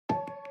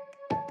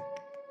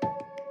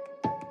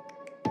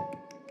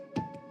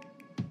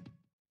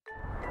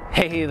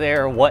Hey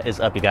there, what is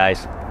up you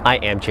guys? I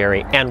am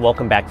Jerry and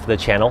welcome back to the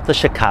channel, The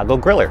Chicago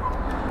Griller.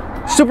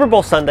 Super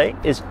Bowl Sunday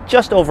is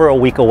just over a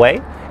week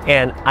away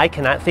and I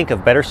cannot think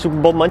of better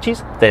Super Bowl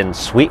munchies than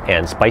sweet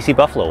and spicy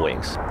buffalo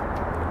wings.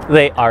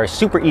 They are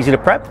super easy to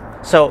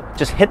prep, so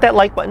just hit that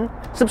like button,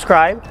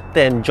 subscribe,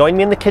 then join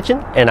me in the kitchen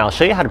and I'll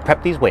show you how to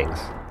prep these wings.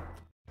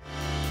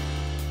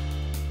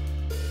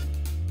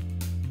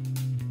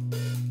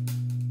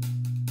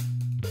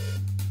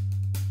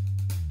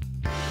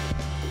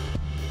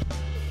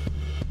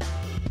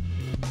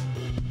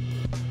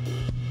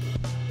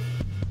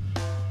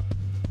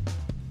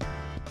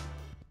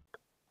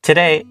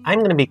 Today, I'm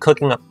going to be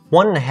cooking up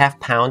 1.5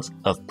 pounds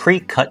of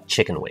pre-cut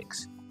chicken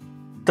wings.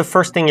 The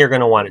first thing you're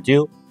going to want to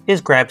do is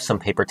grab some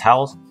paper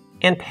towels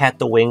and pat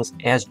the wings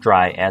as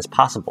dry as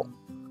possible.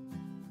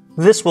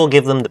 This will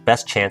give them the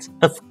best chance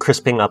of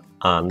crisping up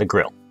on the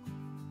grill.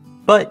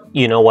 But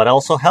you know what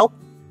else will help?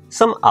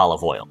 Some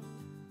olive oil.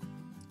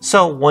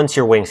 So once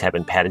your wings have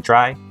been patted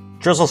dry,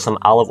 drizzle some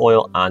olive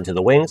oil onto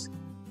the wings,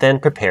 then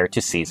prepare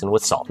to season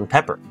with salt and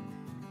pepper.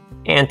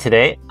 And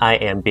today, I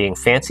am being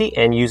fancy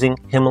and using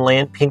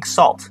Himalayan pink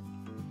salt.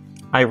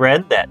 I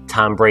read that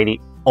Tom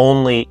Brady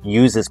only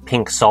uses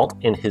pink salt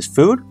in his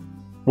food,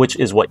 which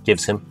is what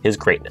gives him his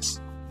greatness.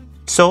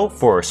 So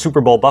for Super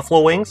Bowl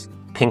buffalo wings,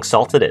 pink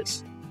salt it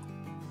is.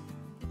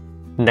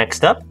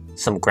 Next up,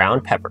 some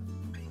ground pepper.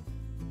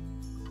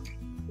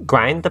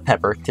 Grind the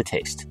pepper to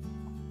taste.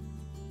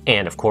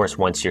 And of course,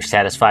 once you're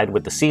satisfied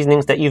with the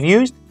seasonings that you've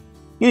used,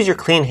 use your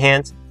clean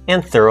hands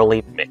and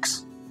thoroughly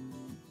mix.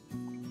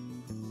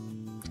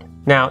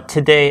 Now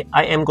today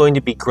I am going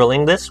to be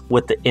grilling this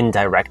with the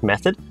indirect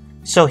method.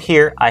 So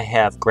here I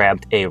have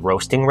grabbed a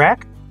roasting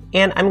rack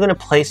and I'm going to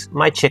place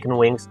my chicken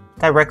wings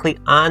directly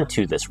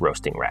onto this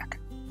roasting rack.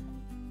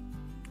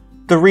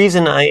 The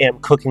reason I am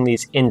cooking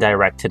these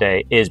indirect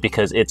today is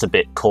because it's a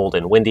bit cold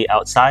and windy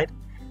outside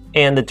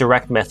and the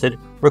direct method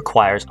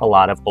requires a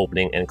lot of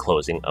opening and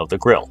closing of the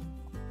grill.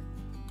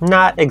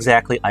 Not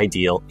exactly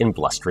ideal in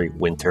blustery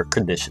winter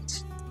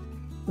conditions.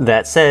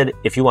 That said,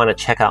 if you want to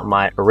check out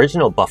my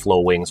original buffalo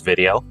wings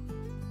video,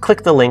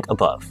 click the link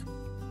above.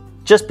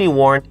 Just be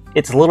warned,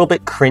 it's a little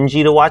bit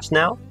cringy to watch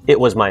now. It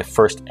was my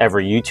first ever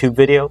YouTube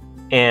video,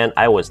 and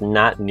I was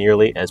not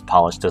nearly as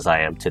polished as I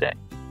am today.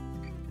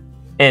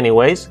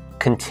 Anyways,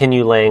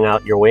 continue laying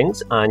out your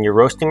wings on your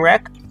roasting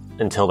rack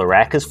until the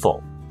rack is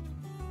full.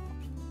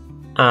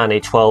 On a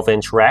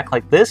 12-inch rack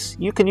like this,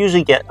 you can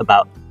usually get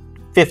about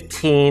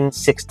 15,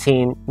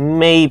 16,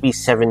 maybe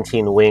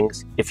 17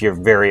 wings if you're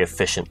very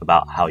efficient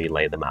about how you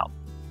lay them out.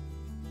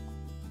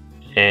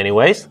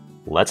 Anyways,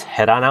 let's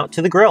head on out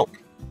to the grill.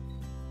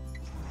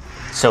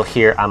 So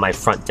here on my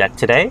front deck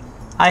today,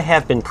 I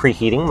have been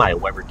preheating my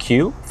Weber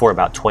Q for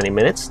about 20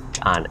 minutes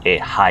on a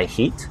high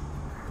heat.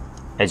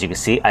 As you can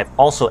see, I've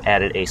also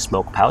added a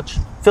smoke pouch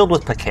filled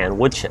with pecan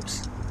wood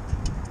chips.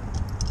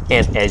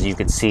 And as you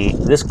can see,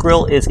 this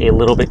grill is a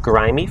little bit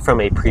grimy from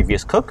a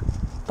previous cook,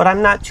 but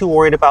I'm not too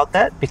worried about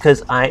that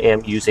because I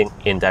am using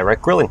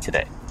indirect grilling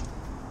today.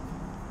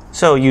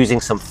 So using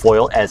some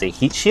foil as a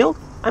heat shield,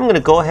 I'm going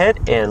to go ahead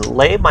and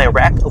lay my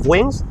rack of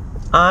wings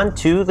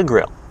onto the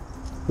grill.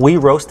 We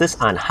roast this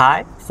on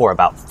high for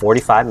about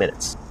 45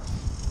 minutes.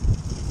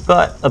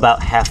 But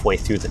about halfway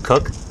through the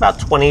cook, about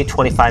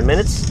 20-25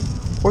 minutes,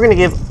 we're going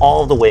to give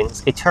all the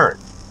wings a turn.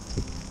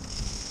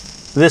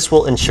 This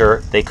will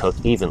ensure they cook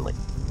evenly.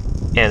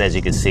 And as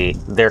you can see,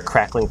 they're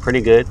crackling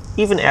pretty good,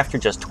 even after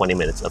just 20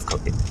 minutes of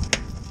cooking.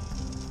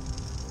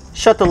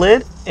 Shut the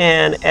lid,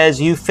 and as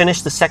you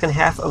finish the second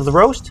half of the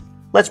roast,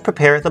 let's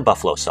prepare the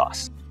buffalo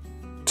sauce.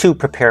 To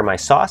prepare my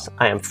sauce,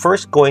 I am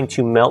first going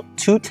to melt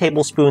 2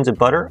 tablespoons of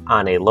butter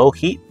on a low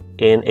heat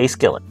in a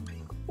skillet.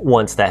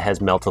 Once that has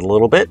melted a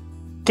little bit,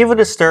 give it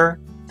a stir,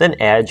 then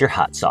add your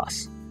hot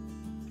sauce.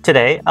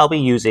 Today, I'll be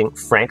using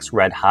Frank's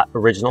Red Hot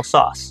Original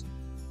Sauce.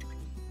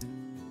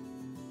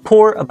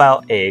 Pour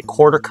about a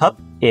 1/4 cup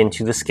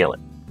into the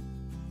skillet.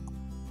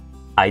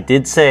 I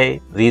did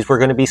say these were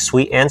going to be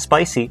sweet and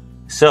spicy,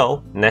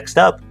 so next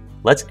up,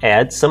 let's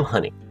add some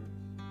honey.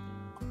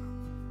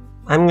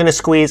 I'm going to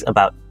squeeze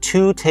about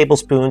 2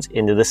 tablespoons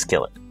into the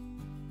skillet.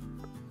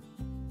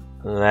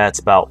 That's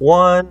about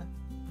 1,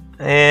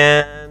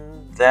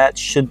 and that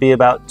should be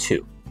about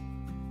 2.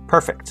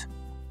 Perfect.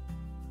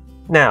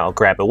 Now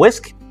grab a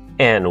whisk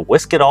and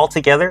whisk it all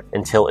together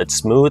until it's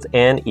smooth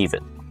and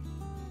even.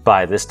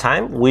 By this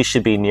time, we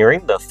should be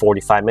nearing the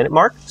 45-minute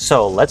mark,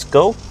 so let's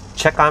go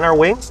check on our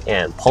wings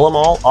and pull them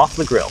all off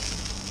the grill.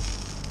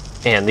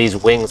 And these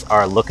wings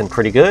are looking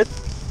pretty good,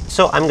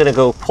 so I'm going to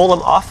go pull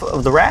them off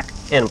of the rack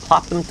and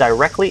plop them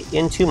directly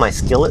into my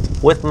skillet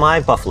with my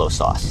buffalo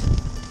sauce.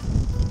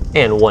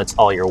 And once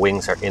all your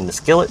wings are in the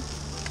skillet,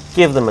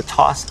 give them a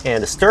toss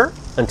and a stir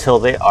until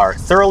they are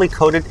thoroughly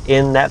coated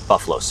in that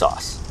buffalo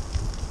sauce.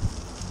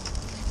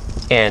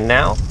 And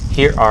now,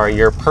 here are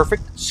your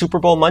perfect Super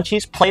Bowl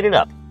munchies plated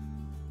up.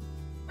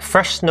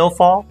 Fresh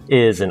snowfall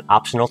is an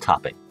optional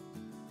topping.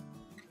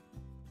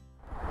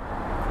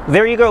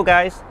 There you go,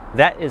 guys.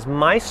 That is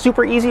my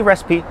super easy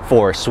recipe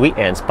for sweet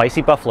and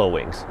spicy buffalo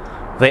wings.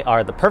 They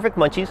are the perfect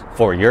munchies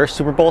for your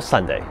Super Bowl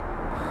Sunday.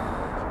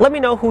 Let me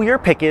know who your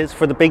pick is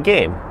for the big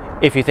game.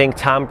 If you think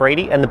Tom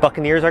Brady and the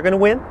Buccaneers are going to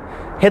win,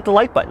 hit the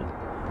like button.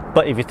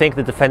 But if you think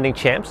the defending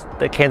champs,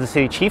 the Kansas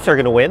City Chiefs, are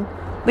going to win,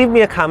 leave me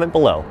a comment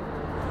below.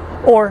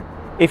 Or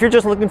if you're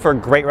just looking for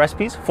great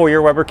recipes for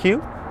your Weber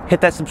Q,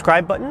 hit that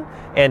subscribe button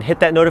and hit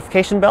that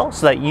notification bell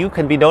so that you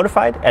can be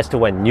notified as to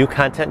when new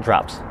content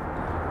drops.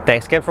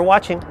 Thanks again for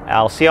watching.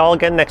 I'll see you all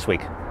again next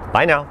week.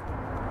 Bye now.